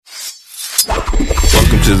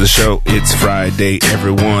to the show. It's Friday,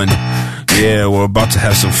 everyone. Yeah, we're about to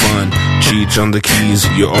have some fun. Cheech on the keys,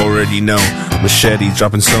 you already know. Machete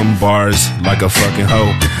dropping some bars like a fucking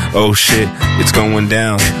hoe. Oh shit, it's going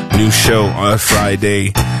down. New show on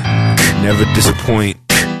Friday. Never disappoint.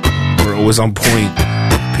 We're always on point.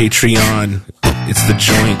 Patreon, it's the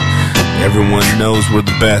joint. Everyone knows we're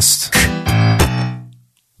the best.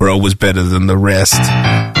 We're always better than the rest.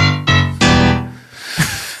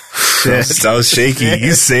 That was shaky.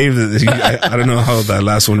 You saved it. I don't know how that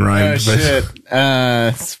last one rhymed. Oh, shit.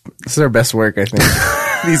 This is our best work, I think.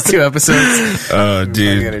 These 2 episodes.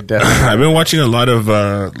 Dude. I've been watching a lot of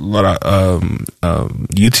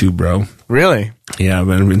YouTube, bro. Really? Yeah, I've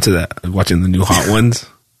been into that. Watching the new hot ones.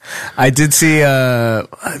 I did see,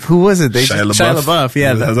 who was it? Shia LaBeouf.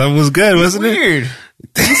 Yeah. That was good, wasn't it? Weird.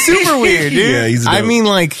 He's super weird, dude. Yeah, he's dope. I mean,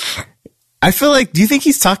 like, I feel like, do you think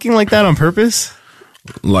he's talking like that on purpose?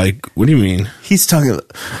 Like, what do you mean? He's talking.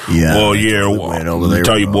 Yeah. Oh yeah. Let me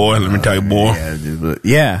tell you, boy. Let me tell you, boy. Yeah. Dude,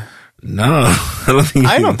 yeah. No,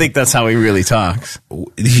 I don't think that's how he really talks.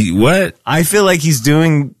 What? I feel like he's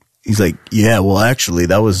like, yeah. Well, actually,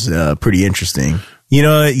 that was pretty interesting. You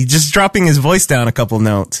know, he's just dropping his voice down a couple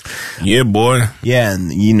notes. Yeah, boy. Yeah,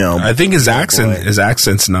 and you know, I think his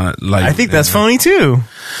accent's not like. I think that's phony too.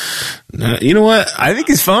 You know what? I think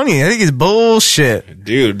it's phony. I think it's bullshit.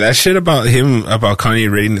 Dude, that shit about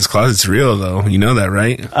Kanye raiding his closet's real, though. You know that,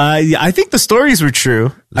 right? I think the stories were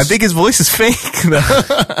true. I think his voice is fake, though.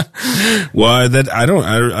 Well,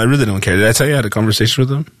 I really don't care. Did I tell you I had a conversation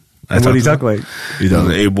with him? What did he talk like?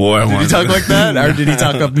 Hey, boy. Did he talk like that? Or did he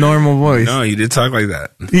talk up normal voice? No, he did talk like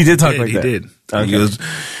that. He did talk like that? He did. Okay. He goes,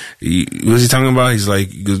 what was he talking about?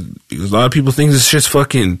 He goes, a lot of people think this shit's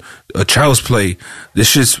fucking a child's play. This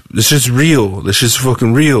shit's real. This shit's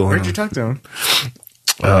fucking real. Where'd you talk to him?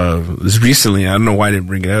 This recently. I don't know why I didn't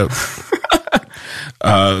bring it up.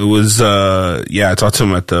 It was, I talked to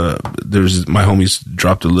him at my homies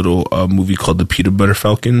dropped a little movie called The Peanut Butter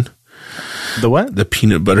Falcon. The what? The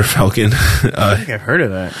Peanut Butter Falcon. I think I've heard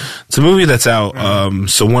of that. It's a movie that's out.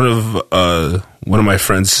 So one of my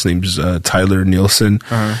friends, his name's Tyler Nielsen.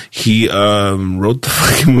 He wrote the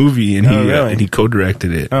fucking movie and and he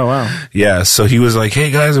co-directed it. Oh wow. Yeah. So he was like,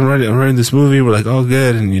 "Hey guys, I'm writing this movie." We're like, "Oh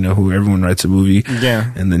good," and you know who everyone writes a movie.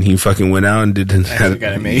 Yeah. And then he fucking went out and got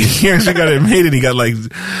it made. He actually got it made, and he got like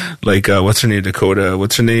what's her name? Dakota.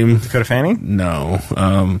 What's her name? Dakota Fanning? No.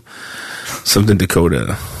 Something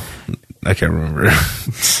Dakota. I can't remember.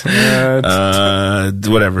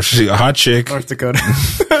 Whatever. She's a hot chick. North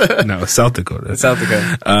Dakota. No, South Dakota. South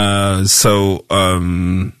Dakota.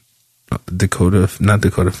 Dakota, not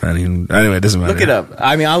Dakota Fanning. Anyway, it doesn't matter. Look it up.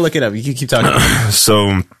 I mean, I'll look it up. You can keep talking.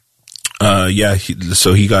 So he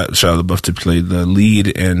got Shia LaBeouf to play the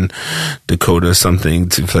lead and Dakota something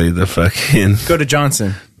to play the fucking Dakota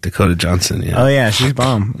Johnson. Yeah. Oh yeah, she's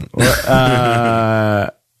bomb.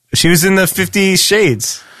 She was in the 50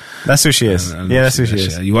 Shades. That's who she is. Yeah, that's who she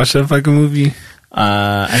is. You watched that fucking movie?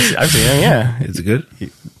 I've seen it, yeah. Is it good?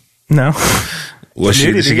 No. Did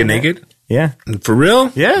she get naked? Yeah. For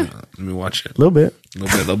real? Yeah. Let me watch it. A little bit.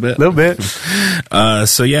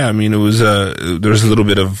 So yeah, I mean, it was, there was a little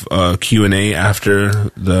bit of, Q&A after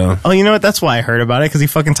the... Oh, you know what? That's why I heard about it, because he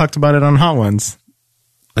fucking talked about it on Hot Ones.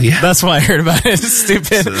 Yeah. That's why I heard about it. It's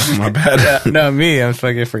stupid. So, my bad. No, me. I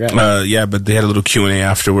fucking forgot. But they had a little Q&A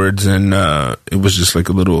afterwards, and it was just like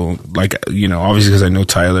a little, like, you know, obviously because I know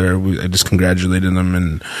Tyler, I just congratulated him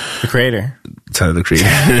and the creator. Tyler, the creator.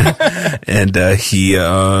 And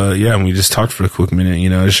and we just talked for a quick minute. You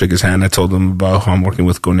know, I shook his hand. I told him about how I'm working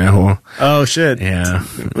with Conejo. Oh shit! Yeah.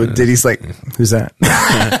 Did he's like, who's that?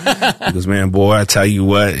 He goes, man, boy, I tell you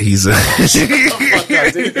what, he's a.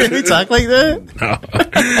 Did he talk like that?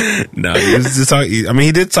 No, he was just talking. I mean,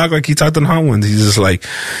 he did talk like he talked on Hot Ones. He's just like,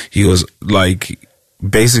 he was like,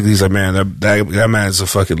 basically, he's like, man, that man is a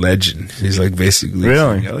fucking legend. He's like, basically,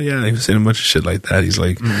 really? Like, oh yeah, he was saying a bunch of shit like that. He's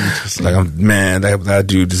like, man, that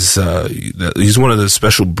dude is, he's one of the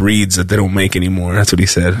special breeds that they don't make anymore. That's what he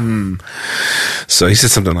said. So he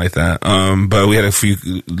said something like that. But we had a few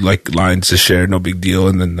like lines to share, no big deal,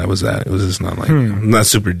 and then that was that. It was just not like not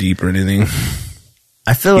super deep or anything.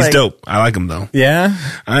 I feel he's dope. I like him though. Yeah.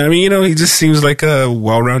 I mean, you know, he just seems like a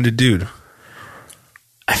well-rounded dude.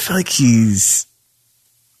 I feel like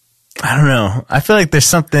I don't know. I feel like there's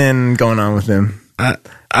something going on with him. I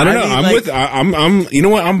don't know. I'm you know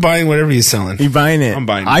what? I'm buying whatever he's selling. You're buying it. I'm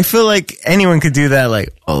buying it. I feel like anyone could do that.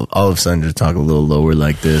 Like, all of a sudden just talk a little lower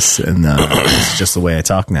like this. And it's just the way I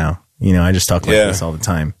talk now. You know, I just talk like this all the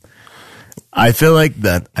time. I feel like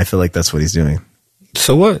that's what he's doing.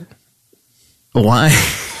 So what? Why?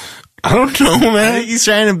 I don't know, man. He's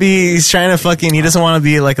trying to fucking, he doesn't want to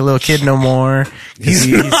be like a little kid no more. He's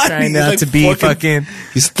trying not to be fucking.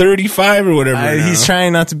 He's 35 or whatever. He's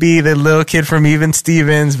trying not to be the little kid from Even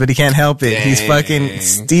Stevens, but he can't help it. Dang. He's fucking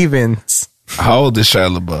Stevens. How old is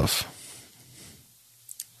Shia LaBeouf?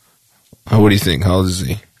 What do you think? How old is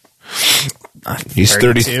he? He's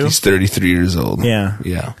 30. He's 33 years old. Yeah.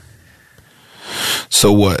 Yeah.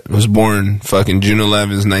 So what? Was born fucking June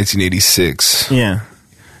 11th, 1986. Yeah.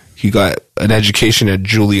 He got an education at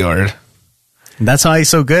Juilliard. That's how he's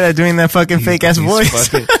so good at doing that fucking fake ass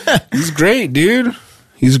voice. He's great, dude.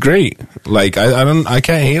 He's great. Like I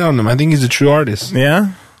can't hate on him. I think he's a true artist.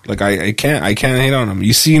 Yeah. Like I can't hate on him.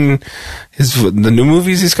 You seen the new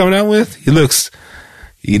movies he's coming out with?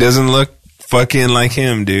 He doesn't look fucking like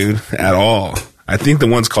him, dude, at all. I think the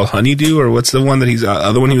one's called Honeydew, or what's the one that he's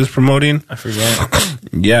other one he was promoting? I forget.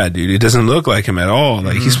 Yeah, dude, it doesn't look like him at all.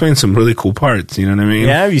 Like he's playing some really cool parts. You know what I mean?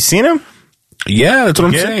 Yeah, have you seen him? Yeah, that's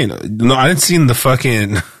what I'm saying. No, I didn't see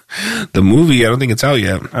the movie. I don't think it's out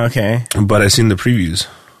yet. Okay, but I've seen the previews.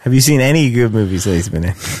 Have you seen any good movies that he's been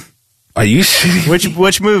in? Are you shitting?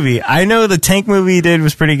 Which movie? I know the tank movie he did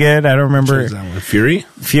was pretty good. I don't remember. Which is that one? Fury?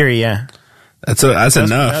 Fury, yeah. That's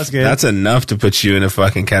enough. That's good. That's enough to put you in a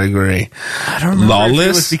fucking category. I don't know. Lawless? If it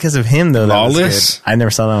was because of him, though. Lawless? I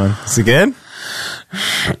never saw that one. Is it good?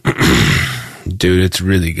 Dude, it's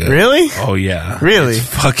really good. Really? Oh, yeah. Really? It's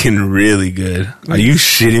fucking really good. Are you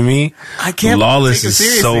shitting me? I can't Lawless take it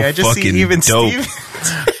is so I just fucking see even dope.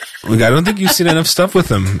 Look, I don't think you've seen enough stuff with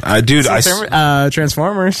him. Dude,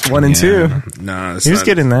 Transformers 1 and 2. Nah, he was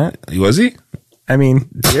good in that. Was he? I mean,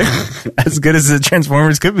 yeah, as good as the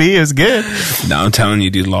Transformers could be, it was good. No, I'm telling you,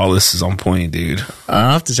 dude, Lawless is on point, dude.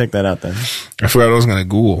 I'll have to check that out then. I forgot I was going to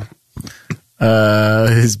Google.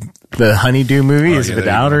 The Honeydew movie, is it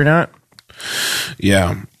out or not?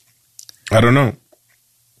 Yeah. I don't know.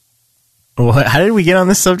 Well, how did we get on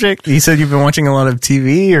this subject? You said you've been watching a lot of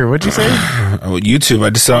TV, or what'd you say? YouTube.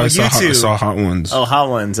 I saw Hot Ones. Oh, Hot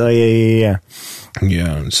Ones. Oh, yeah.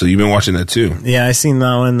 Yeah, so you've been watching that too. Yeah, I seen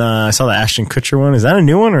that one. I saw the Ashton Kutcher one. Is that a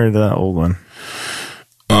new one or the old one?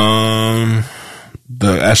 The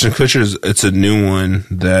Ashton Kutcher it's a new one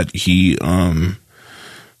that he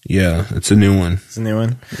yeah, it's a new one. It's a new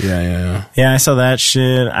one. Yeah. Yeah, I saw that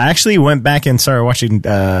shit. I actually went back and started watching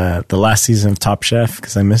the last season of Top Chef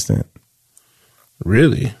because I missed it.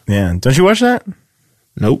 Really? Yeah. Don't you watch that?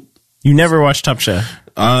 Nope. You never watched Top Chef?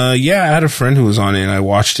 Yeah, I had a friend who was on it and I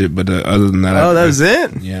watched it, but other than that, that was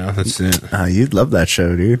it. Yeah, that's it. You'd love that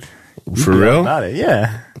show, dude. For real? About it,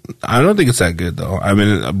 yeah. I don't think it's that good though. I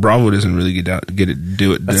mean, Bravo doesn't really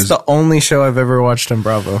do it. That's the only show I've ever watched on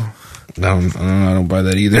Bravo. I don't buy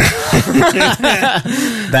that either.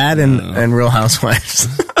 That and Real Housewives.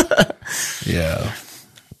 Yeah.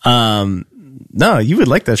 No, you would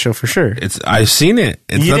like that show for sure. I've seen it.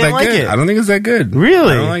 It's you not didn't that like good. It? I don't think it's that good.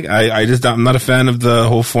 Really? I'm not a fan of the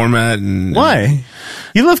whole format. And why?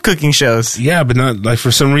 You love cooking shows. Yeah, but not like for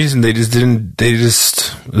some reason it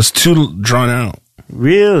was too drawn out.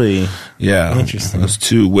 Really? Yeah. Interesting. It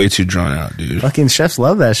was way too drawn out, dude. Fucking chefs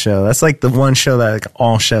love that show. That's like the one show that like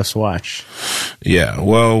all chefs watch. Yeah.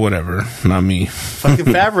 Well, whatever. Not me. Fucking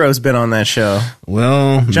Favreau's been on that show.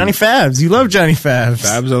 Well, Johnny Fabs. You love Johnny Fabs.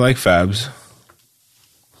 Fabs, I like Fabs.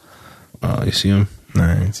 You see him? No,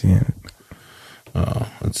 I didn't see him. Oh,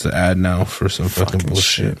 it's the ad now for some fucking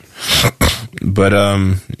bullshit. But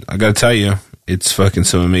I gotta tell you, it's fucking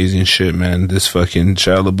some amazing shit, man. This fucking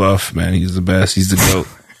Shia LaBeouf, man, he's the best. He's the GOAT.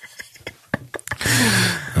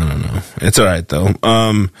 I don't know. It's all right though.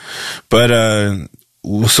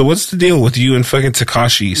 So what's the deal with you and fucking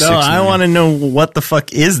Tekashi? No, I want to know what the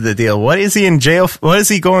fuck is the deal. What is he in jail? What is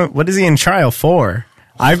he in trial for?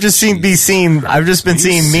 I've just been seeing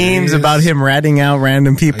memes about him ratting out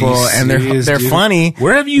random people, and they're funny.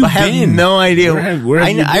 Where have you been? I have no idea. Where have you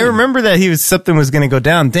been? I remember that something was going to go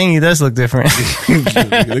down. Dang, he does look different. Look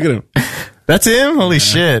at him. That's him? Holy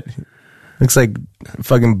shit. Looks like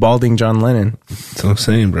fucking balding John Lennon. That's what I'm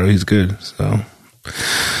saying, bro. He's good. So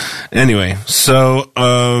anyway, yeah,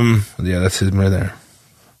 that's him right there.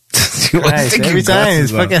 Nice. Every time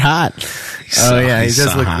he's fucking hot.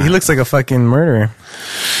 He looks like a fucking murderer.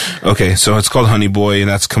 Okay, so it's called Honey Boy, and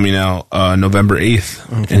that's coming out November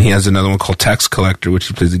 8th. Okay. And he has another one called Tax Collector, which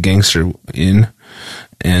he plays a gangster in.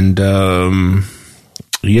 And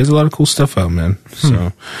he has a lot of cool stuff out, man.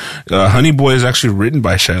 So Honey Boy is actually written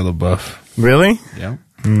by Shia LaBeouf. Really? Yeah.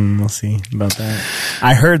 We'll see about that.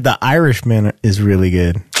 I heard The Irishman is really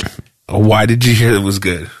good. Why did you hear it was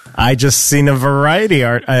good? I just seen a Variety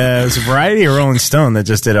or Rolling Stone that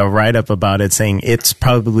just did a write-up about it saying it's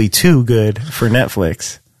probably too good for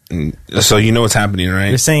Netflix. So you know what's happening, right?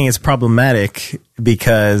 They're saying it's problematic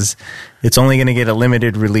because it's only going to get a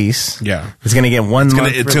limited release. Yeah, it's going to get 1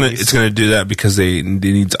 month. It's gonna do that because they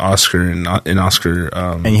need Oscar and Oscar.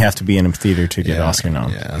 And you have to be in a theater to get Oscar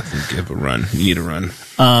nom. Yeah, I think you have a run. You need a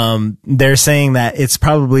run. They're saying that it's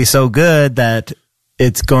probably so good that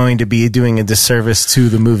it's going to be doing a disservice to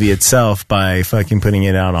the movie itself by fucking putting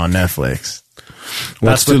it out on Netflix.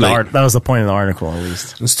 Well, that's too late. That was the point of the article, at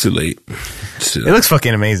least. It's too late. It looks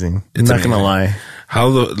fucking amazing. I'm not gonna lie. How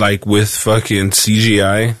with fucking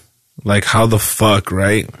CGI, how the fuck,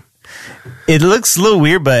 right? It looks a little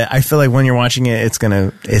weird, but I feel like when you're watching it, it's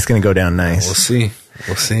gonna go down nice. We'll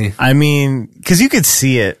see. I mean, because you could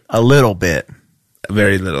see it a little bit.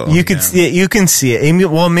 Very little. You could see it. You can see it.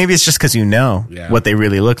 Well, maybe it's just because you know what they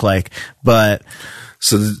really look like. But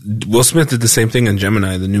so Will Smith did the same thing in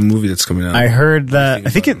Gemini, the new movie that's coming out. I heard that. I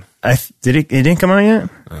think it. It didn't come out yet.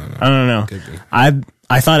 I don't know.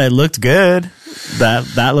 I thought it looked good.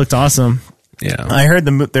 That looked awesome. Yeah. I heard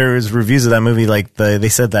there was reviews of that movie. They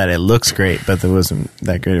said that it looks great, but there wasn't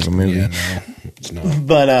that great of a movie. Yeah, no, it's not.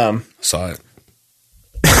 But saw it.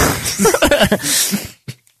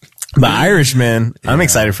 But Irishman, I'm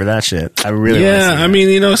excited for that shit. I really want to see it. I mean,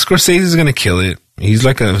 Scorsese's gonna kill it. He's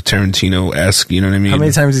like a Tarantino-esque, you know what I mean? How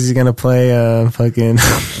many times is he gonna play fucking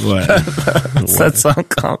what? What's that song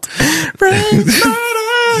called?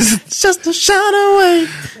 It's just a shot away.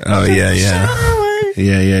 Oh yeah.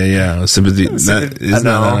 Sympathy. No, it's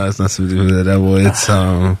not Sympathy for the Devil. It's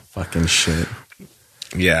fucking shit.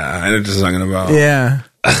 Yeah, I know what you're talking about. Yeah.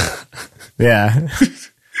 Yeah.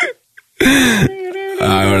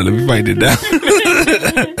 Let me find it down.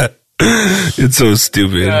 It's so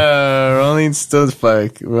stupid. Rolling Stones.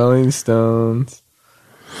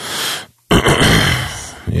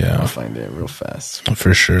 Yeah, I'll find it real fast.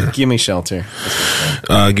 For sure. Give Me Shelter.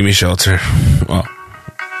 Give Me Shelter. Well,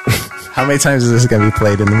 how many times is this gonna be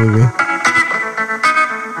played in the movie?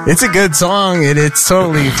 It's a good song, and it's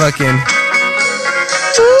totally fucking.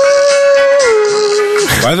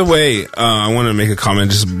 By the way, I want to make a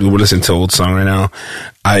comment. We're listening to an old song right now.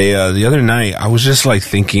 The other night, I was just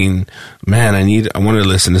thinking, man, I want to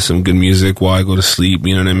listen to some good music while I go to sleep.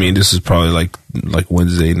 You know what I mean? This is probably like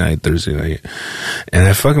Wednesday night, Thursday night. And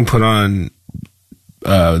I fucking put on,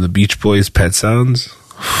 the Beach Boys' Pet Sounds.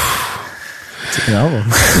 It's a good album.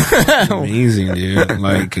 Amazing, dude.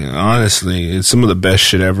 Honestly, it's some of the best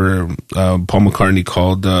shit ever. Paul McCartney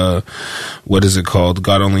called, what is it called?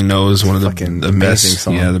 God Only Knows, one of the best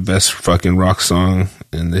song. Yeah, the best fucking rock song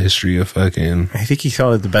in the history of fucking. I think he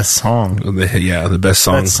called it the best song. The best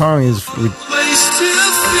song. That song is.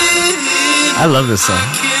 I love this song.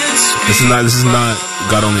 This is not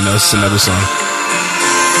God Only Knows. It's another song.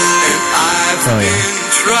 Oh yeah.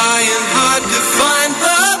 Trying hard to find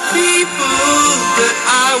the people that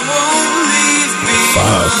I won't leave behind.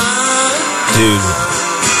 Fuck. Dude.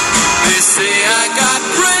 They say I got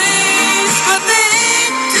brains, but they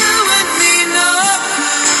ain't doing me no.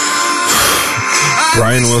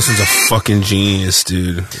 Brian Wilson's a fucking genius,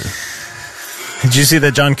 dude. Did you see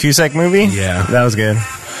the John Cusack movie? Yeah. That was good.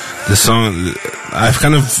 This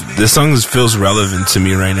song feels relevant to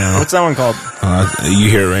me right now. What's that one called? You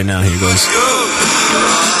hear it right now. Here it goes.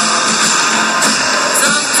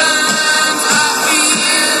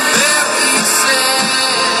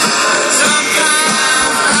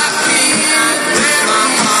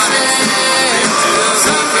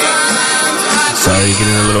 Sorry, you're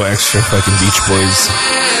getting a little extra fucking Beach Boys.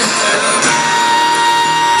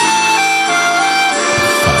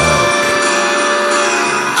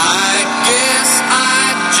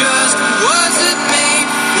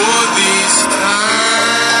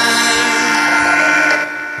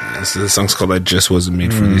 The song's called I Just Wasn't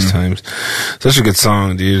Made for These Times. Such a good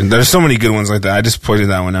song, dude. There's so many good ones like that. I just pointed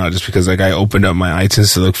that one out just because I opened up my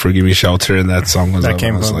iTunes to look for Give Me Shelter and that song was up.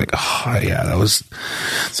 I was like, oh yeah, it was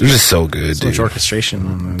just so good, so dude. much orchestration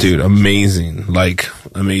on those. Dude, amazing.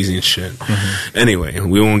 Amazing shit. Mm-hmm. Anyway,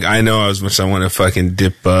 I know as much as I want to fucking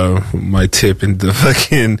dip my tip into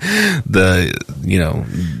fucking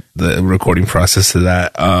the recording process of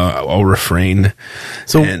that. I'll refrain.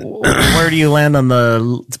 So where do you land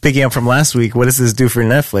on picking up from last week? What does this do for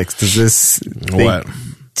Netflix?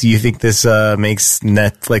 Do you think this makes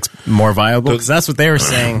Netflix more viable? Because that's what they were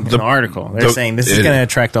saying in the article. They're saying this is going to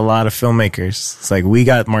attract a lot of filmmakers. It's like, we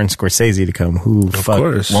got Martin Scorsese to come. Who the fuck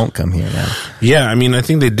won't come here now? Yeah, I mean, I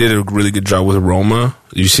think they did a really good job with Roma.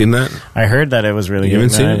 You seen that? I heard that it was really good. I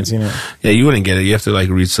haven't seen it. Yeah, you wouldn't get it. You have to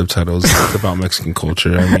read subtitles. It's about Mexican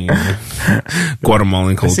culture. I mean,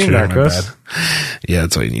 Guatemalan culture. I've seen Narcos. Yeah,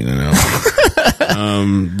 that's all you need to know.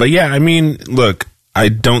 But yeah, I mean, look, I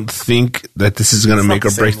don't think that this is gonna make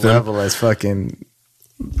or break them. Level as fucking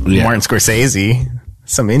Martin Scorsese,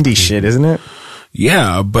 some indie shit, isn't it?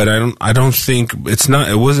 Yeah, but I don't think it's not.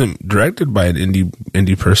 It wasn't directed by an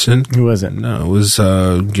indie person. Who was it? No, it was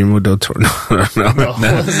Guillermo del Toro. No.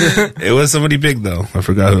 It was somebody big though. I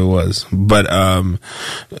forgot who it was. But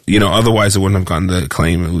otherwise it wouldn't have gotten the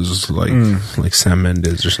acclaim. It was like Sam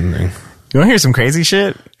Mendes or something. You want to hear some crazy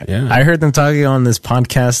shit? Yeah. I heard them talking on this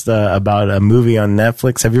podcast about a movie on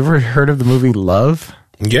Netflix. Have you ever heard of the movie Love?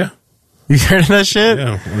 Yeah. You heard of that shit?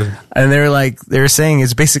 Yeah. And they were saying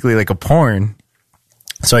it's basically like a porn.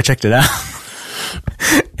 So I checked it out.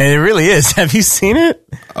 And it really is. Have you seen it?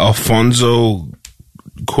 Alfonso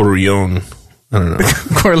Cuarón. I don't know.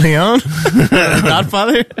 Corleone?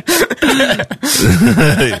 Godfather?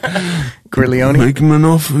 Corleone? Make him an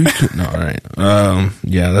offer. No, all right.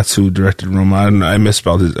 Yeah, that's who directed Roma. I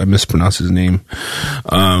mispronounced his name.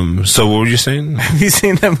 So what were you saying? Have you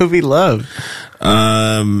seen that movie Love?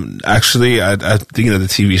 Actually, I'm thinking of the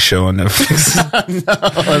TV show on Netflix.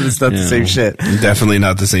 No, it's not the same shit. Definitely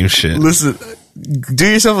not the same shit. Listen, do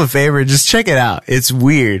yourself a favor. Just check it out. It's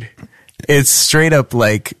weird. It's straight up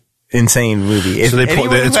like insane movie. So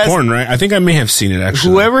it's porn, right? I think I may have seen it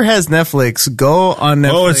actually. Whoever has Netflix, go on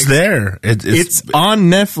Netflix. Oh, it's there. It's on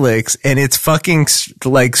Netflix, and it's fucking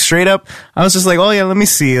like straight up. I was just like, oh yeah, let me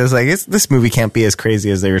see. I was like, this movie can't be as crazy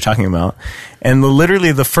as they were talking about. And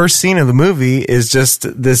literally, the first scene of the movie is just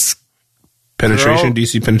this penetration.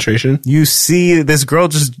 DC penetration. You see this girl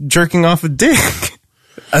just jerking off a dick.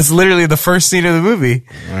 That's literally the first scene of the movie.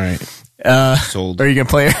 All right. Sold. Are you gonna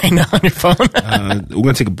play it right now on your phone? We're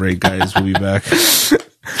gonna take a break, guys. We'll be back.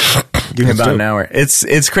 Give me about an hour.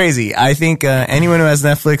 It's crazy. I think anyone who has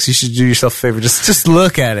Netflix, you should do yourself a favor. Just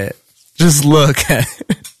look at it. Just look at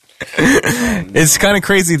it. It's kind of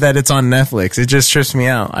crazy that it's on Netflix. It just trips me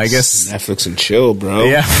out. I guess Netflix and chill, bro.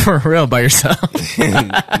 Yeah, for real, by yourself.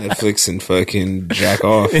 Netflix and fucking jack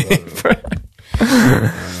off.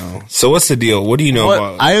 So what's the deal? What do you know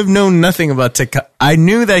about? I have known nothing about TikTok. I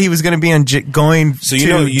knew that he was going to be going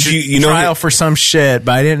to trial for some shit,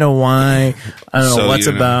 but I didn't know why. I don't know what's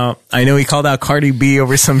about. I know he called out Cardi B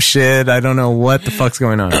over some shit. I don't know what the fuck's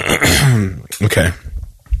going on. Okay.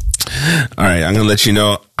 All right, I'm going to let you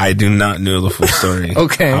know I do not know the full story.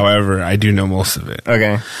 Okay. However, I do know most of it.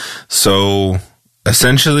 Okay. So,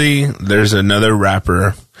 essentially, there's another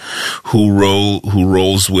rapper who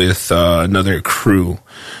rolls with another crew,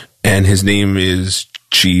 and his name is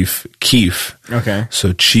Chief Keef. Okay.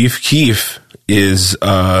 So Chief Keef is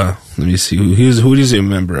let me see who he's a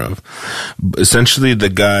member of. Essentially, the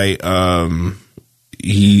guy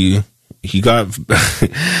he got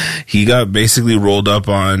he got basically rolled up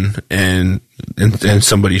on and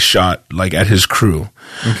somebody shot like at his crew.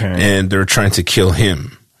 Okay. And they're trying to kill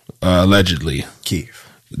him allegedly.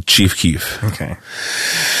 Chief Keef. Okay.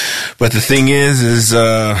 But the thing is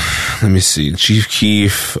let me see, Chief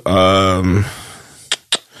Keef.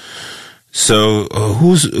 So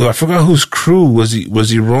I forgot whose crew was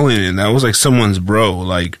he rolling in? That was like someone's bro.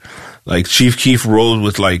 Like Chief Keef rolled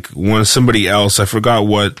with like somebody else. I forgot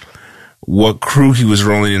what crew he was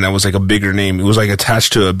rolling in. That was like a bigger name. It was like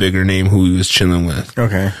attached to a bigger name who he was chilling with.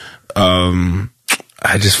 Okay.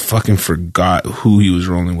 I just fucking forgot who he was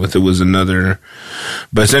rolling with. It was another,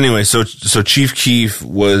 but anyway, so Chief Keef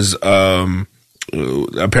was, apparently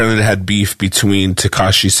they had beef between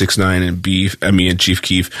Tekashi 6ix9ine and Chief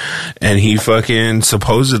Keef, and he fucking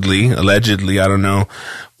allegedly, I don't know,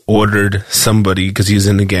 ordered somebody, because he's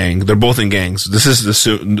in the gang. They're both in gangs. This is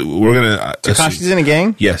we're gonna Tekashi's in a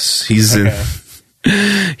gang? Yes, he's in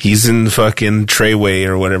fucking Treyway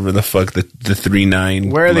or whatever the fuck, the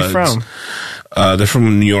 3-9. Where are they from? They're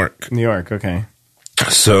from New York. New York, okay.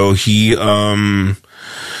 So he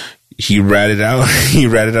ratted out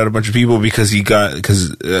a bunch of people because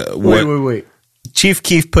wait. Chief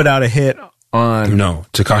Keef put out a hit on... No,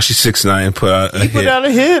 Tekashi 6ix9ine put out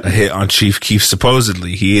a hit on Chief Keef.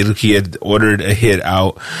 Supposedly, he had ordered a hit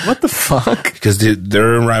out. What the fuck? Because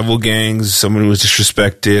they're in rival gangs. Someone was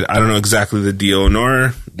disrespected. I don't know exactly the deal,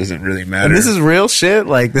 nor does it really matter. And this is real shit.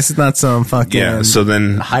 Like, this is not some fucking So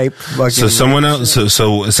then hype. Fucking so someone else.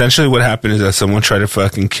 So essentially, what happened is that someone tried to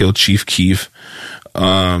fucking kill Chief Keef.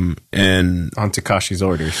 And on Tekashi's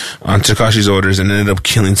orders, and ended up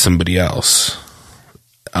killing somebody else.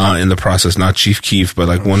 In the process, not Chief Keef, but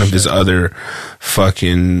like one of his other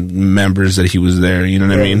fucking members that he was there. You know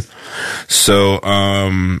what I mean? So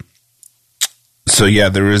yeah,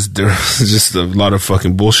 there was just a lot of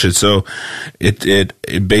fucking bullshit. So it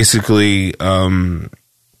basically, Tekashi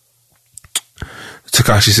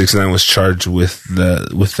 6ix9ine was charged with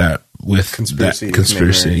that Conspiracy. that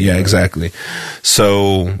conspiracy. Yeah, exactly.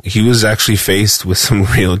 So he was actually faced with some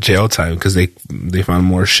real jail time because they found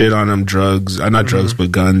more shit on him, drugs, not drugs,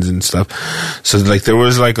 but guns and stuff. So like there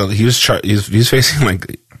was like he was facing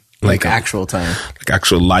like actual time, like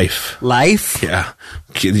actual life. Life? Yeah.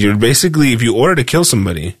 You're basically, if you order to kill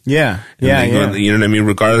somebody. Yeah. You know what I mean?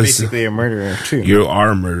 Regardless. Basically a murderer, too. You are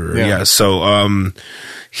a murderer. Yeah. So,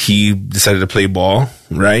 he decided to play ball,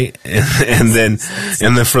 right? And then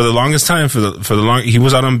for the longest time, he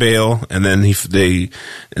was out on bail, and then he finally,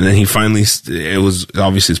 it was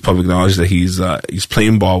obviously it's public knowledge that he's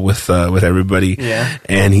playing ball with everybody, yeah,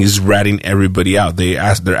 and he's ratting everybody out.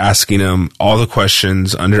 They're asking him all the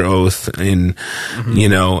questions under oath, and you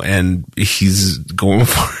know, and he's going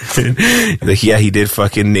for it. Like, yeah, he did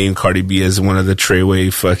fucking name Cardi B as one of the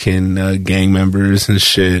Treyway fucking gang members and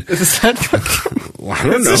shit. Is that fucking? I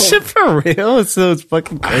don't know. Is this shit for real? It's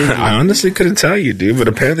fucking crazy. I honestly couldn't tell you, dude, but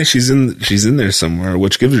apparently she's in there somewhere,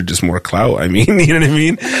 which gives her just more clout. I mean, you know what I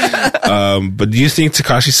mean? But do you think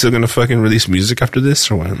Tekashi's still gonna fucking release music after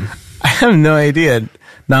this or what? I have no idea.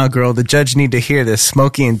 Nah, girl, the judge need to hear this.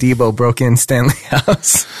 Smokey and Debo broke in Stanley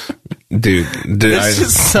House. Dude, there's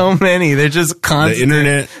just so many. They're just constant. The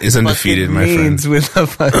internet is undefeated, my friend. With a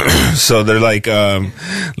so they're I can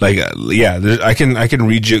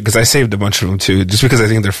read you because I saved a bunch of them too, just because I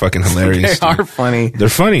think they're fucking hilarious. They are funny. They're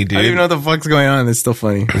funny, dude. I don't even know what the fuck's going on. It's still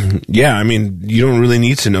funny. Yeah, I mean, you don't really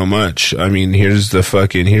need to know much. I mean, here's a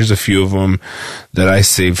few of them that I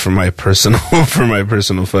saved for my personal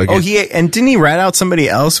fucking. Oh, and didn't he rat out somebody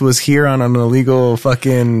else was here on an illegal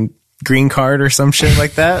fucking green card or some shit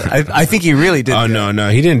like that? I think he really did. Oh, no,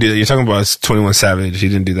 he didn't do that. You're talking about 21 Savage. He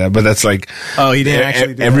didn't do that. But that's like... Oh, he didn't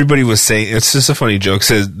actually do everybody was saying... It's just a funny joke.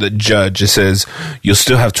 Says the judge, it says, you'll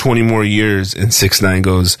still have 20 more years. And 6ix9ine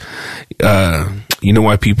goes, you know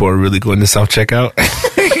why people are really going to self-checkout?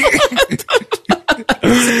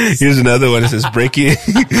 Here's another one. It says breaking.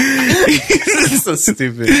 So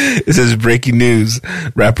stupid. It says breaking news.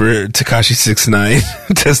 Rapper Tekashi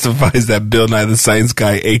 6ix9ine testifies that Bill Nye the Science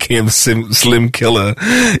Guy, aka Slim Killa,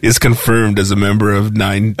 is confirmed as a member of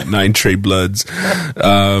Nine Trey Bloods.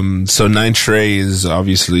 So Nine Trey is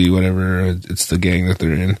obviously whatever. It's the gang that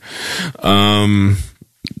they're in.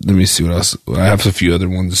 Let me see what else. I have a few other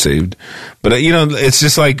ones saved, but you know, it's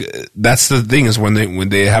just like that's the thing is when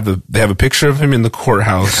they have a picture of him in the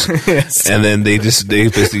courthouse, yes. And then they basically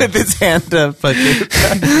with his hand up, and then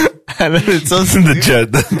it's so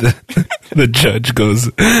the judge goes,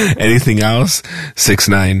 anything else?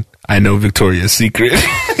 6ix9ine, I know Victoria's Secret.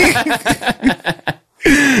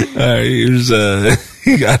 Here's I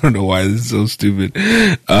don't know why this is so stupid.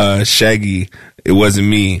 Shaggy, it wasn't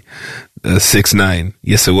me. 6ix9ine,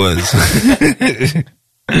 yes it was.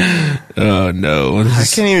 Oh no! I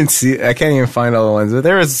can't even find all the ones, but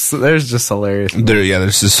there's just hilarious.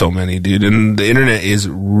 There's just so many, dude. And the internet is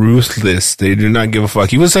ruthless. They do not give a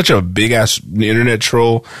fuck. He was such a big ass internet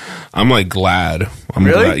troll. I'm like glad.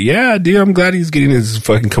 Really? Glad. Yeah, dude. I'm glad he's getting his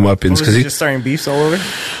fucking comeuppance because he's just starting beefs all over.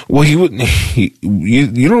 Well, you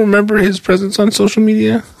don't remember his presence on social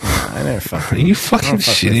media? I never fucking. Are you fucking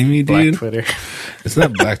shitting me, dude? Black Twitter. It's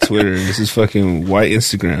not Black Twitter. This is fucking white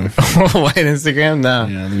Instagram. White Instagram? No.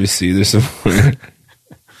 Yeah, let me see. There's some. What?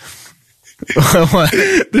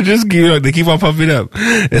 They keep on popping up.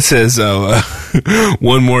 It says,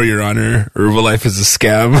 one more, Your Honor. Herbalife is a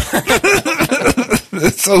scam.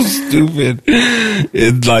 It's so stupid.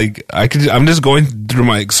 It's like, I'm just going through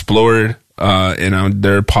my Explorer, and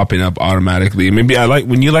they're popping up automatically. Maybe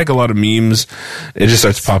when you like a lot of memes, it just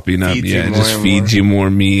starts popping up. Yeah, it just feeds you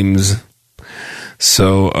more memes.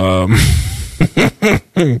 So,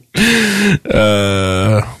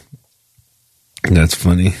 that's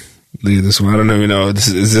funny. Look at this one. I don't even know.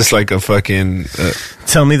 Is this like a fucking...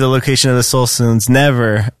 Tell me the location of the Soul Stones.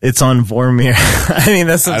 Never. It's on Vormir. I mean,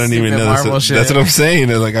 that's some I don't even know. That's what I'm saying.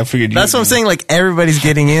 Like, I figured. That's what I'm saying. Like, everybody's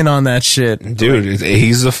getting in on that shit, dude. He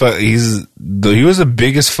was the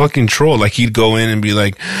biggest fucking troll. Like, he'd go in and be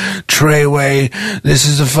like, Treyway, this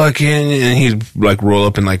is a fucking, and he'd like roll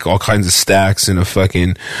up in like all kinds of stacks and a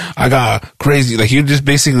fucking, I got crazy. Like, he'd just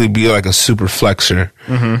basically be like a super flexer,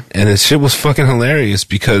 and his shit was fucking hilarious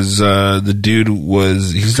because the dude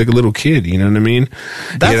he's like a little kid. You know what I mean?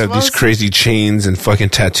 He had these crazy chains and fucking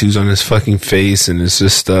tattoos on his fucking face, and it's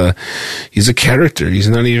just he's a character. He's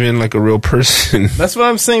not even like a real person. That's what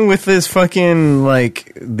I'm saying with this fucking,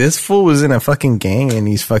 like, this fool was in a fucking gang and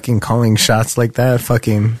he's fucking calling shots like that.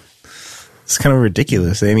 Fucking, it's kind of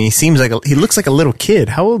ridiculous. I mean, he looks like a little kid.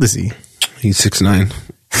 How old is he? He's 6'9".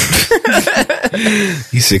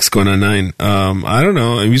 He's 6 going on 9. I don't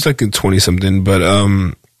know. He's like 20 something, but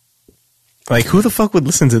Like, who the fuck would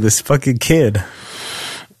listen to this fucking kid?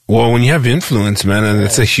 Well, when you have influence, man, and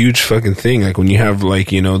it's a huge fucking thing. Like when you have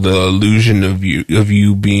like, you know, the illusion of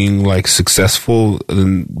you being like successful,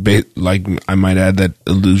 and like I might add that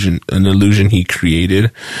an illusion he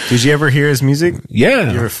created. Did you ever hear his music? Yeah.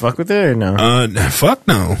 Did you ever fuck with it or no? Fuck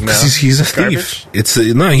no. He's a thief.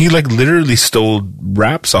 He like literally stole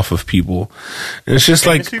raps off of people. And it's just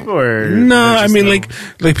Famous like people or I mean like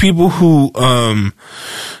people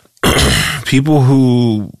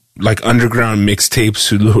who like underground mixtapes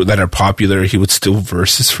that are popular, he would steal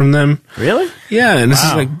verses from them. Really? Yeah, and this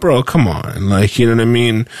is like, bro, come on, like, you know what I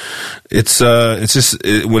mean? It's just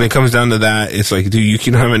when it comes down to that, it's like, dude, you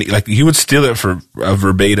can have any, like, he would steal it for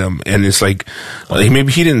verbatim, and it's like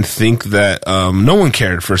maybe he didn't think that no one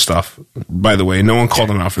cared. First off, by the way, no one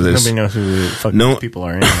called him out for this. Nobody knows who the fuck these people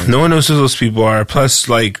are. Anyway. No one knows who those people are. Plus,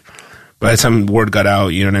 like, by the time word got out,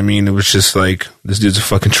 you know what I mean? It was just like, this dude's a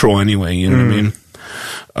fucking troll anyway. You know what I mean?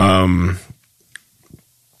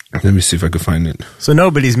 Let me see if I can find it. So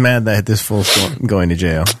nobody's mad that this fool's going to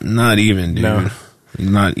jail. Not even, dude. No.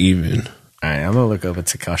 Not even. All right, I'm gonna look up a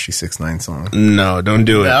Tekashi 6ix9ine song. No, don't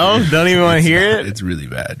do it. No, don't even want to hear it. It's really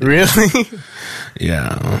bad. Dude. Really?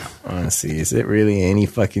 Yeah. I want to see. Is it really any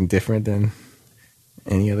fucking different than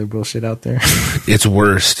any other bullshit out there? It's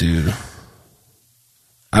worse, dude.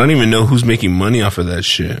 I don't even know who's making money off of that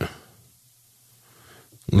shit.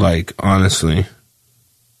 Like, honestly.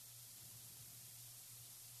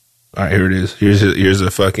 All right, here it is. Here's a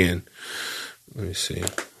fucking. Let me see.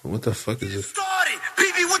 What the fuck is this? Started.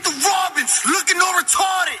 BB with the Robins, looking all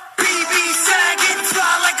retarded. BB sagging,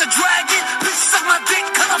 fly like a dragon. Bitch suck my dick,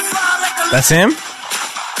 'cause I fly like a. That's him?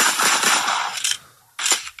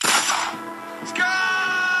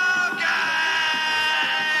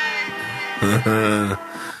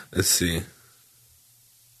 Let's see.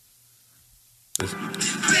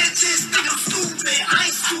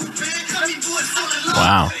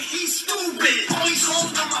 Wow.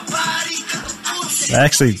 That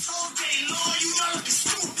actually.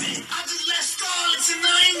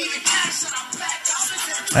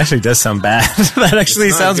 Actually does sound bad. That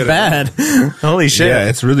actually sounds bad. Holy shit. Yeah,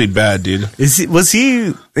 it's really bad, dude. He was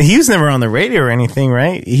never on the radio or anything,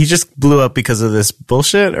 right? He just blew up because of this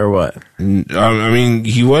bullshit or what? I mean, I'm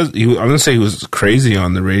gonna say he was crazy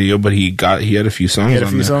on the radio, but he had a few songs. He had a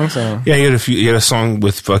few songs? Oh. Yeah, he had a song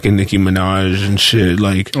with fucking Nicki Minaj and shit,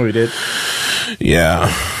 like. Oh, he did? Yeah.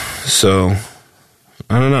 So,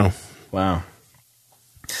 I don't know. Wow.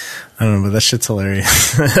 I don't know, but that shit's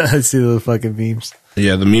hilarious. I see those fucking memes.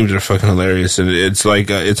 Yeah, the memes are fucking hilarious, and it's like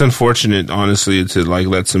it's unfortunate, honestly, to like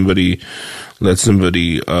let somebody,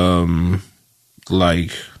 like,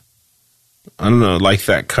 I don't know, like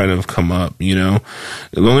that kind of come up, you know.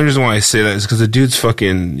 The only reason why I say that is because the dude's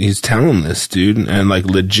fucking, he's talentless, dude, and like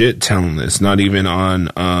legit talentless, not even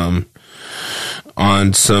on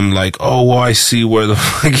some like, oh, well, I see where the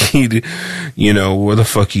fuck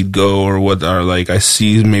he'd go, or what, or like, I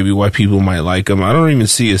see maybe why people might like him. I don't even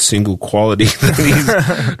see a single quality that he's.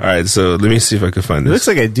 All right, so let me see if I can find this. He looks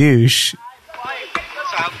like a douche.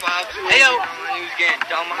 Hey yo,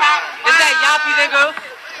 it's that yappy nigga.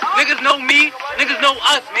 Niggas know me, niggas know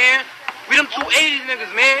us, man. We them 280s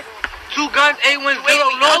niggas, man. 2 guns,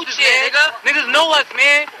 810 launches, man. Niggas know us,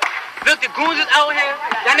 man. Look, the goons is out here.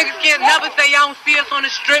 Y'all niggas can't never say y'all don't see us on the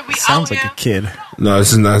strip. We Sounds out like here. a kid. No,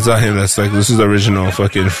 this is not him. That's like, this is the original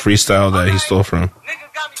fucking freestyle that he stole from.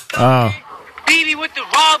 Niggas got me Oh. BB with the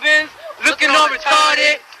Robins, looking all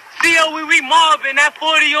retarded. CO, we mobbing, that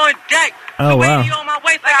 40 on deck. Oh, wow. 280 on my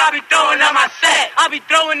waist like I be throwing up my set. I be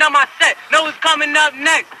throwing up my set. Know what's coming up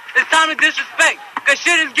next. It's time to disrespect. Cause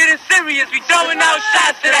shit is getting serious. We throwing out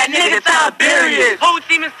shots to that nigga Tiberius. Whole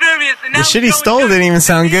team is furious. And The shit he stole didn't even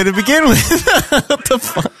sound good to begin with. What the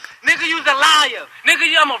fuck? Nigga, you's a liar. Nigga,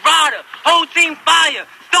 I'm a rider. Whole team fire.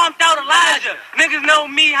 Stomped out Elijah. Niggas know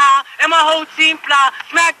me how. And my whole team fly.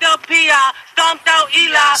 Smacked up P.I. Stomped out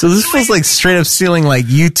Eli. So this feels like straight up stealing like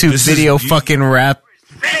YouTube video fucking rappers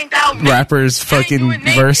fucking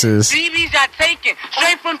verses. DBs y'all taking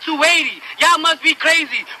straight from 280. Y'all must be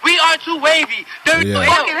crazy. We are too wavy. Yeah.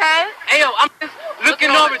 Ayo, I'm just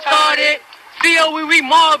looking all retarded. CO, we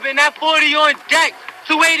mobbing, that 40 on deck.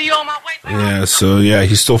 280 on my way. Yeah, so yeah,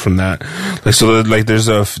 he stole from that. Like, so like,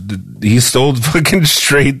 he stole fucking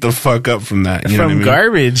straight the fuck up from that. You know what I mean?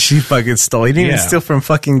 Garbage, he fucking stole. He didn't even steal from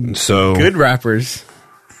fucking good rappers.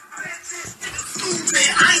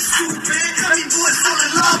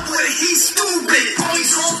 He's stupid. All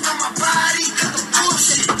these hoes on my body, cause of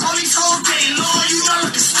bullshit. All these hoes getting low, you all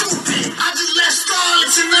looking stupid. I just left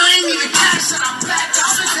Starlets and I ain't even cash it. I'm back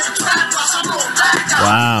out. I'm going back out.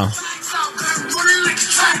 Wow.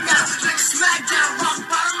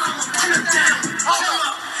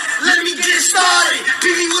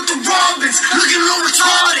 Robbins, looking all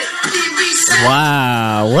retarded. PB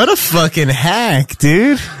Wow, what a fucking hack,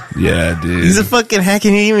 dude. Yeah, dude. He's a fucking hack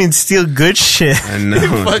and he didn't even steal good shit. I know.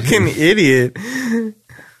 You fucking idiot.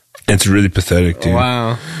 It's really pathetic, dude.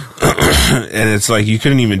 Wow. And it's like you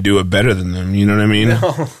couldn't even do it better than them. You know what I mean?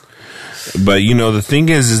 No. But you know, the thing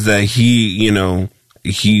is that he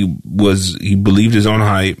believed his own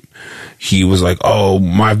hype. He was like, "Oh,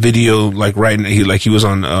 my video, like right now." He was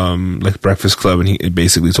on like Breakfast Club, and he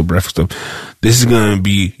basically told Breakfast Club, "This is gonna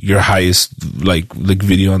be your highest like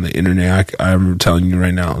video on the internet." I'm telling you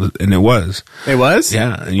right now, and it was. It was?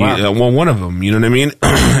 Yeah. And Wow. well, one of them. You know what I mean?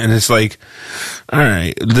 And it's like, all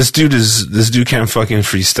right, this dude can't fucking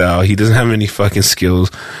freestyle. He doesn't have any fucking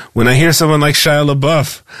skills. When I hear someone like Shia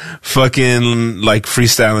LaBeouf fucking like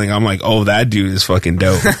freestyling, I'm like, oh, that dude is fucking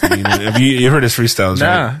dope. You know, have you heard his freestyles?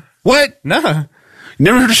 Nah. Right? What? Nah. You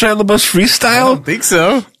never heard of Shia LaBeouf's I freestyle? don't think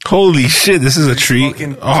so. Holy shit, this is a treat.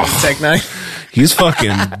 Tech Nine. He's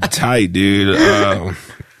fucking tight, dude.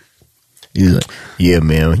 He's like, yeah,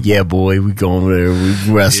 man. Yeah, boy. We go over there.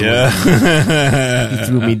 We wrestle. Yeah.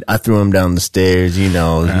 I threw him down the stairs, you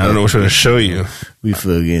know. I don't know which one to show you. We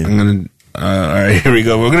fucking. I'm gonna. All right, here we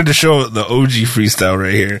go. We're gonna just show the OG freestyle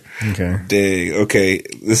right here. Okay. Dang. Okay,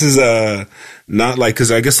 this is not like,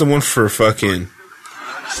 because I guess the one for fucking.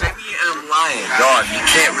 Maybe I'm lying, dog. You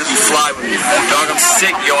can't really fly with me, dog. I'm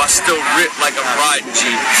sick, yo. I still rip like I'm riding G.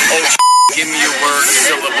 Oh, give me a word, a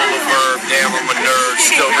syllable, a verb. Damn, I'm a nerd.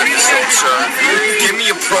 Still ripping so absurd. Give me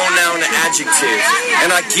a pronoun, an adjective,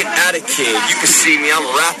 and I get at a kid. You can see me, I'm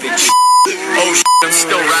rapping. Oh, I'm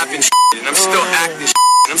still rapping, and I'm still acting.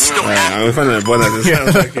 I'm still acting. I'm gonna find that one that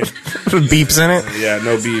Beeps in it? Yeah,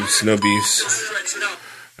 no beeps, no beeps.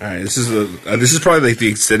 All right, this is probably like the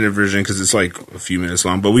extended version because it's like a few minutes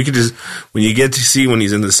long. But we could just, when you get to see when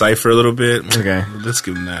he's in the cipher a little bit. Okay. Let's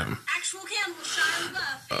give him that.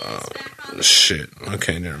 Shit.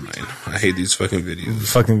 Okay, never mind. I hate these fucking videos.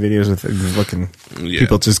 Fucking videos with fucking Yeah.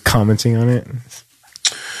 people just commenting on it.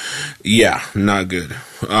 Yeah, not good.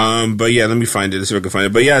 But yeah, let me find it. Let's see if I can find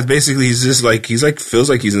it. But yeah, it's basically he's like feels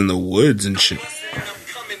like he's in the woods and shit.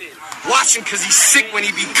 Watching cause he's sick when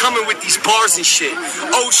he be coming with these bars and shit.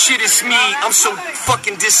 Oh shit, it's me. I'm so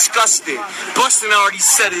fucking disgusted. Bustin' already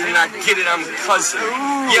said it and I get it, I'm cousin.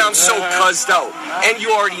 Yeah, I'm so cuzzed out. And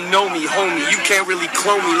you already know me, homie. You can't really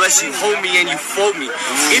clone me unless you hold me and you fold me.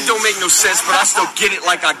 It don't make no sense, but I still get it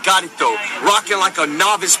like I got it though. Rockin' like a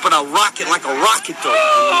novice, but I rock it like a rocket though.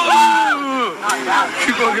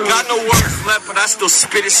 Got no words left, but I still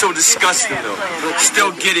spit it so disgusting though.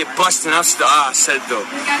 Still get it bustin', I'm still, I said though.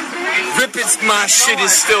 Rippin' my shit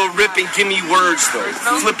is still ripping. Give me words though.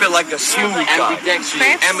 Flip it like a smooth guy.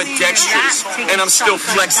 Ambidextrous. And I'm still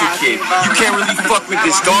flexing, kid. You can't really fuck with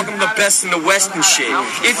this dog. I'm the best in the West and shit.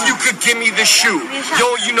 If you could give me the shoe,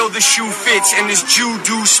 yo, you know the shoe fits. And this Jew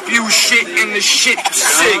do spew shit and the shit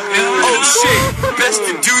sick. Oh shit. Best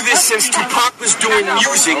to do this since Tupac was doing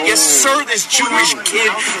music. Yes sir, this Jewish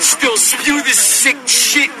kid still spew this sick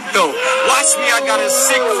shit though. Watch me, I got a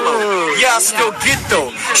sick flow. Yeah, I still get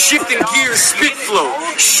though. Shifting gears, spit flow.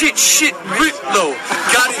 Shit, rip though.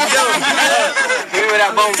 Got it young.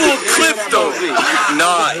 Full clip though.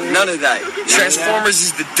 Nah, none of that. Transformers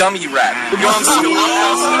is the dummy rap. Yo, I'm still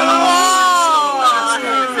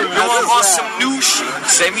on some new shit.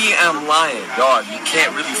 Say me I'm lying, dog. You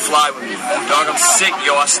can't really fly with me. Dog, I'm sick,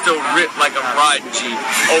 yo. I still rip like I'm riding G.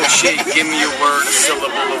 Oh shit, give me a word, a syllable,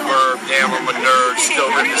 a verb. Damn, I'm a nerd. Still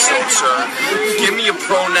ripping so absurd. Give me a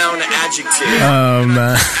pronoun, an adjective.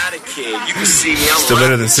 At a kid. You can see me. I'm Still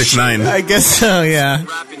better than 6ix9ine. I guess so, yeah.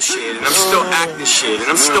 rapping shit, and I'm still acting shit, and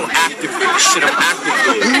I'm still active with the shit I'm active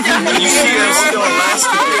with. And you see that I'm still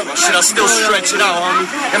elastic with my shit, I still stretch it out, homie.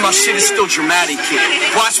 And my shit is still dramatic, kid.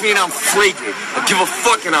 Watch me and I'm flagrant. I give a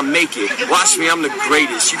fuck and I make it. Watch me, I'm the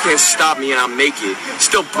greatest. You can't stop me and I make it.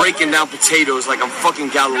 Still breaking down potatoes like I'm fucking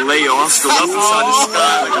Galileo. I'm still up inside the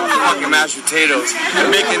sky like I'm fucking mashed potatoes.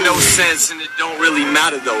 Making no sense and it don't really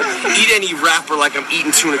matter though. Eat any rapper like I'm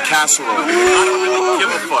eating tuna casserole. I don't really give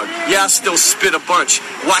a fuck. Yeah, I still spit a bunch.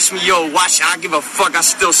 Watch me, yo, watch, I give a fuck, I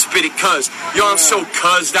still spit it, cuz. Yo, I'm so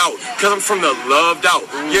cuzzed out, cuz I'm from the loved out.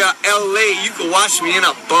 Yeah, LA, you can watch me and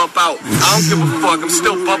I bump out. I don't give a fuck, I'm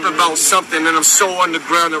still bumping about something, and I'm so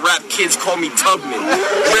underground, the rap kids call me Tubman.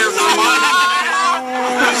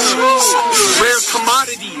 Rare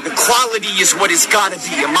commodity, the quality is what it's gotta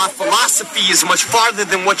be, and my philosophy is much farther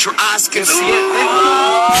than what your eyes can see.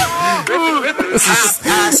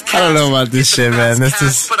 I don't know about this shit, man. This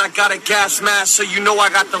is But I got a gas mask, so you know I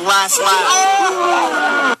got the last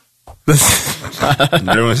laugh.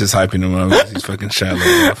 Everyone's just hyping him up because he's fucking shallow.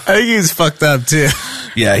 I think he's fucked up too.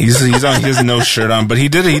 Yeah, he's on. He has no shirt on, but he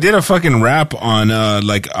did a fucking rap on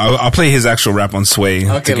like I'll play his actual rap on Sway.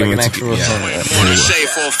 Okay, like an actual song. Shea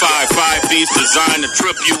 455 beats designed to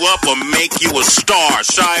trip you up or make you a star.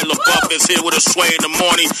 Shia LaBeouf is here with a Sway in the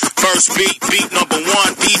morning. First beat number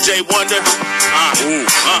 1, DJ Wonder. All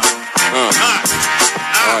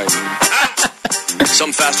right.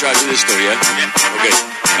 Something faster after this though, yeah? Okay.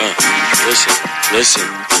 Listen.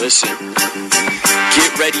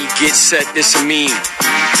 Get ready, get set, this a meme.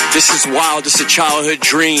 This is wild, this a childhood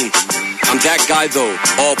dream. I'm that guy though,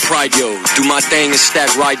 all pride yo. Do my thing and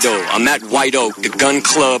stack right though. I'm at White Oak, the gun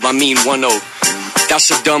club, I mean 1 Oak.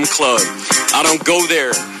 That's a dumb club. I don't go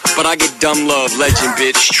there, but I get dumb love. Legend,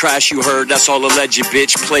 bitch. Trash you heard, that's all alleged,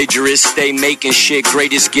 bitch. Plagiarist, stay making shit.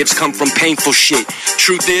 Greatest gifts come from painful shit.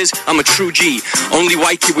 Truth is, I'm a true G. Only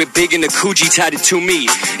white kid with big and the Coogee tatted to me.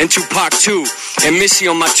 And Tupac too. And Missy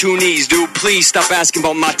on my 2 knees. Dude, please stop asking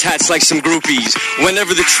about my tats like some groupies.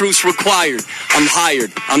 Whenever the truth's required, I'm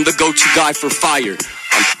hired. I'm the go-to guy for fire.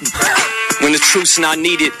 When the truth's not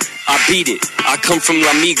needed, I beat it. I come from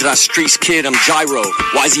La Migra, streets kid, I'm gyro.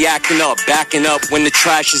 Why is he acting up, backing up when the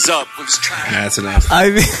trash is up? That's enough. I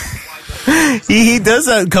mean, he does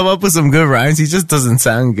come up with some good rhymes. He just doesn't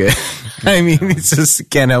sound good. I mean, he just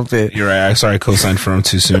can't help it. You're right. I sorry I co-signed for him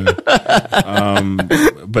too soon.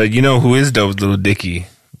 But you know who is dope? Little Dicky.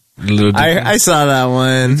 I saw that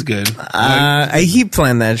one. It's good. He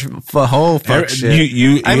planned that whole fuck shit.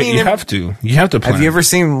 You have to. You have to plan. Have you ever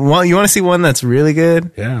seen one? You want to see one that's really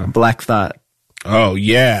good? Yeah. Black Thought. Oh,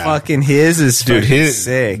 yeah. Fucking his is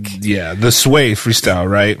sick. Yeah, the Sway freestyle,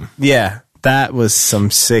 right? Yeah, that was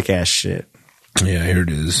some sick ass shit. Yeah, here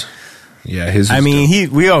it is. Yeah, his. I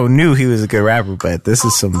mean, we all knew he was a good rapper, but this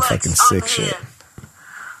is some fucking sick shit.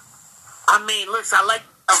 I mean, looks, I like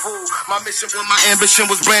my mission when my ambition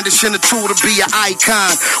was brandishing a tool to be an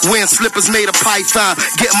icon. Wearing slippers made of python.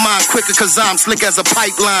 Getting mine quicker cause I'm slick as a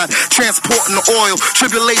pipeline. Transporting the oil.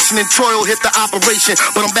 Tribulation and toil hit the operation.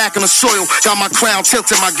 But I'm back in the soil. Got my crown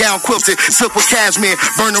tilted, my gown quilted. Silk with cashmere.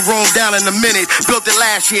 Burn the room down in a minute. Built it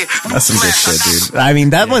last year. That's some good shit, dude. I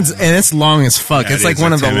mean, that one's, and it's long as fuck. Yeah, it's like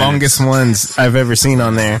one of the longest ones I've ever seen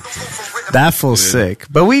on there. That fool's sick.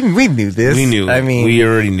 But we knew this. We knew. I mean, we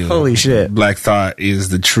already knew. Holy shit. Black Thought is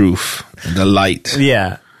the truth, the light.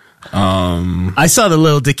 Yeah. I saw the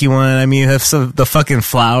Lil Dicky one. I mean, you have the fucking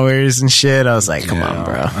flowers and shit. I was like, come on,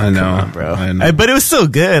 bro. I know. Come on, bro. I know. But it was still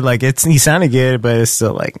good. Like, he sounded good, but it's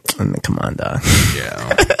still like, come on, dog.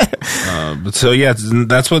 Yeah. But so yeah,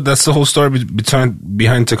 that's the whole story behind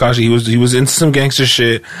Tekashi. He was into some gangster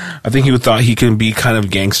shit. I think he thought he can be kind of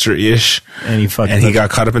gangster-ish, and he got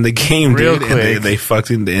caught up in the game, real dude. quick. And they fucked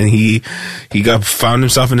him, and he found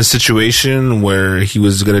himself in a situation where he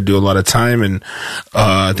was gonna do a lot of time, and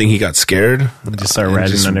I think he got scared. He just started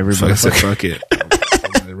ratting on everybody. Fuck it.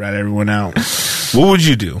 Rat everyone out. What would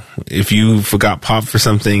you do if you forgot pop for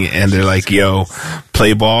something and they're like, yo,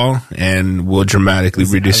 play ball and we'll dramatically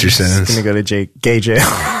reduce your sentence? I'm gonna go to gay jail.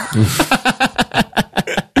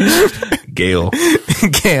 Gayl.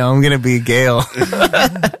 Gayl. I'm gonna be Gayl.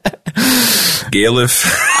 Gayliff.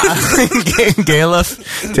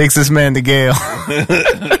 Gayliff takes this man to Gayl.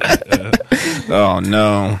 Oh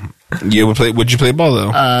no. Yeah, would you play ball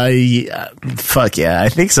though? Yeah, fuck yeah, I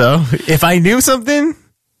think so. If I knew something,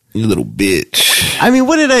 you little bitch. I mean,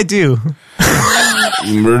 what did I do?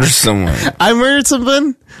 You murdered someone. I murdered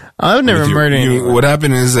someone? I've never murdered anyone. What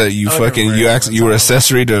happened is that you were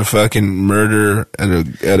accessory to fucking murder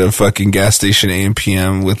at a fucking gas station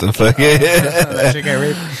AM/PM with a fucking that chick I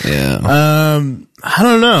raped? Yeah. I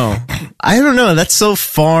don't know. That's so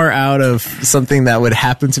far out of something that would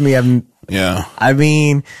happen to me. I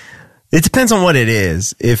mean, it depends on what it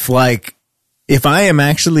is. If I am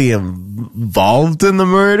actually involved in the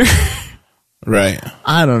murder, right?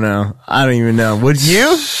 I don't know. I don't even know. Would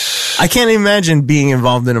you? I can't imagine being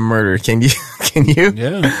involved in a murder. Can you? Can you?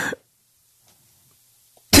 Yeah.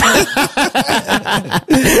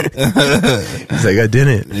 He's like, I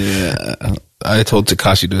didn't. Yeah. I told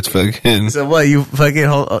Tekashi to fucking. So what? You fucking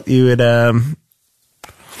you would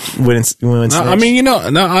wouldn't no, I mean,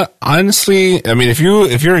 honestly, I mean, if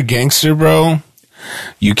you're a gangster, bro,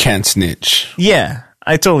 you can't snitch. Yeah,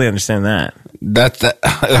 I totally understand that. That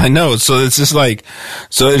I know. So it's just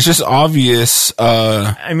it's just obvious.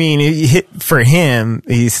 I mean, for him,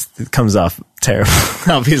 he comes off terrible.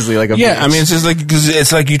 Obviously, like a bitch. I mean, it's just because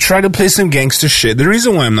it's like you try to play some gangster shit. The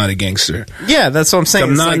reason why I'm not a gangster. Yeah, that's what I'm saying.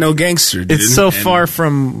 I'm not no gangster, dude. It's so far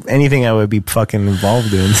from anything I would be fucking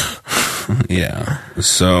involved in. Yeah.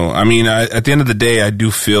 So, I mean, at the end of the day, I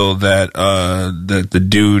do feel that the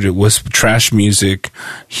dude, it was trash music.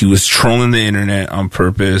 He was trolling the internet on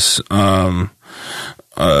purpose.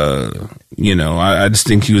 You know, I just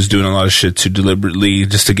think he was doing a lot of shit to deliberately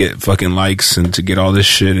just to get fucking likes and to get all this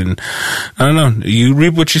shit. And I don't know. You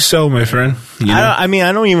reap what you sow, my friend. You know? I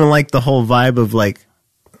don't even like the whole vibe of like,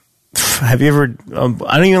 have you ever,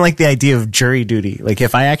 I don't even like the idea of jury duty. Like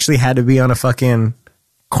if I actually had to be on a fucking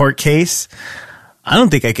court case, I don't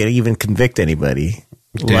think I could even convict anybody.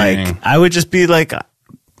 Dang. Like I would just be like,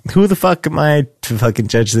 who the fuck am I to fucking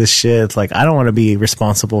judge this shit? Like I don't want to be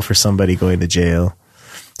responsible for somebody going to jail.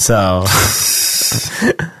 So,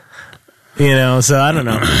 you know, so I don't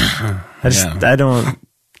know. I don't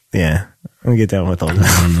get down with all that.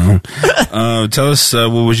 I don't know. Tell us, what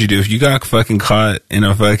would you do if you got fucking caught in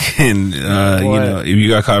a fucking, you know, if you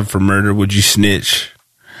got caught for murder, would you snitch?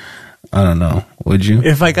 I don't know. Would you?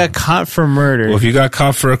 If I got caught for murder. Well, if you got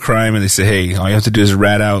caught for a crime and they say, hey, all you have to do is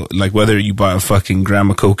rat out, like whether you bought a fucking gram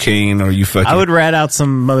of cocaine or you fucking. I would rat out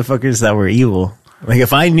some motherfuckers that were evil. Like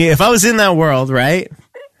if I was in that world, right?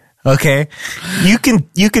 Okay. You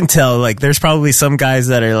can tell, like, there's probably some guys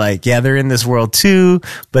that are like, yeah, they're in this world too,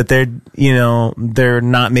 but they're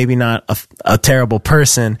not, maybe not a terrible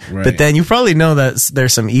person. Right. But then you probably know that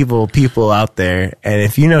there's some evil people out there. And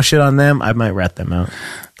if you know shit on them, I might rat them out.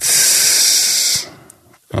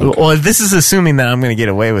 Okay. Well, this is assuming that I'm going to get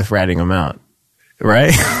away with ratting them out.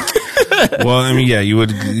 Right? Well, I mean, yeah, you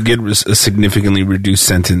would get a significantly reduced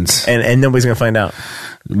sentence. And nobody's going to find out.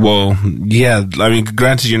 Well, yeah, I mean,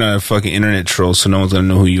 granted, you're not a fucking internet troll, so no one's gonna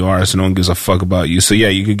know who you are, so no one gives a fuck about you. So yeah,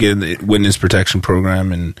 you could get in the witness protection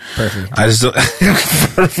program, and perfect. I just don't,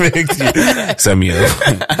 perfect. Set me up.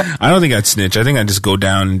 I don't think I'd snitch. I think I'd just go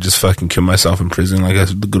down and just fucking kill myself in prison, like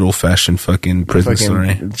that's the good old fashioned fucking prison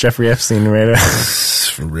story. Jeffrey Epstein, right?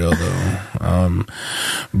 For real though.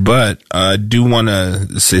 But I do want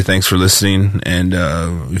to say thanks for listening, and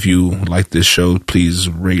if you like this show, please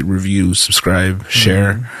rate, review, subscribe,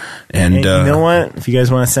 share. And you know what? If you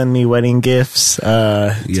guys want to send me wedding gifts,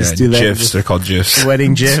 just do that. GIFs. They're called GIFs.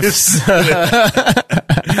 Wedding GIFs.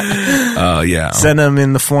 Yeah. Send them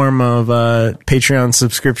in the form of Patreon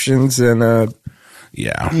subscriptions and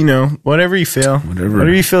yeah. You know, whatever you feel.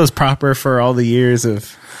 Whatever you feel is proper for all the years of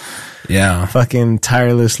fucking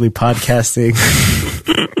tirelessly podcasting.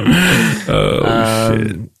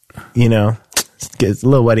 Shit. You know, get a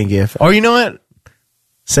little wedding gift. Or you know what?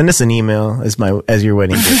 Send us an email as your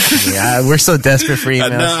wedding gift. We're so desperate for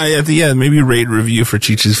emails. Maybe rate, review for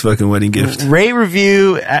Cheech's fucking wedding gift. Rate,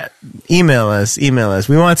 review, email us.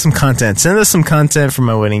 We want some content. Send us some content for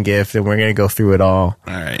my wedding gift, and we're gonna go through it all.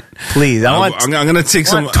 All right, please. I'm gonna take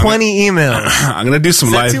some 20 emails. I'm gonna do some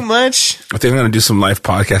Is live. That too much? I think I'm gonna do some live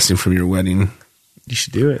podcasting from your wedding. You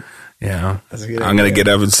should do it. Yeah, I'm gonna get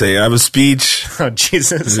up and say I have a speech. Oh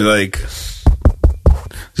Jesus! Be like,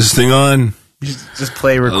 this thing on. You just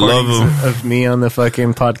play recordings of me on the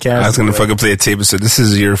fucking podcast. I was gonna fucking play a tape and say, "This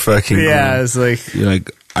is your fucking." Yeah, it's like you're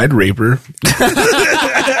like, I'd rape her.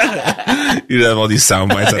 You'd have all these sound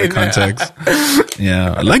bites out of context.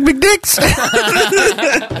 Yeah, I like big dicks. All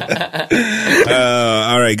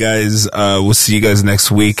right, guys. We'll see you guys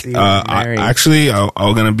next week. I'm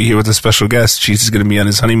gonna be here with a special guest. Cheese is gonna be on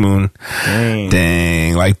his honeymoon.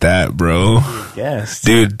 Dang, like that, bro. Yes,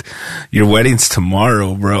 dude. Your wedding's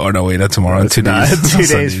tomorrow, bro. Or no, wait, not tomorrow. 2 days. 2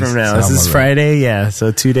 days from now. This is Friday. Yeah,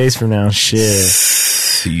 so 2 days from now.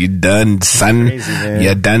 Shit. You done, son? Crazy,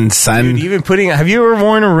 you done, son? Dude, even have you ever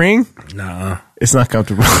worn a ring? Nah. It's not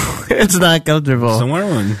comfortable. It's not comfortable. So wear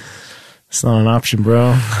one. It's not an option,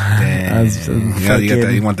 bro. Damn.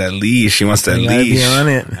 You want that leash. He wants that leash. Be on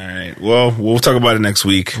it. All right. Well, we'll talk about it next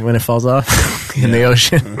week. When it falls off in the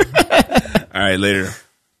ocean. All right, later.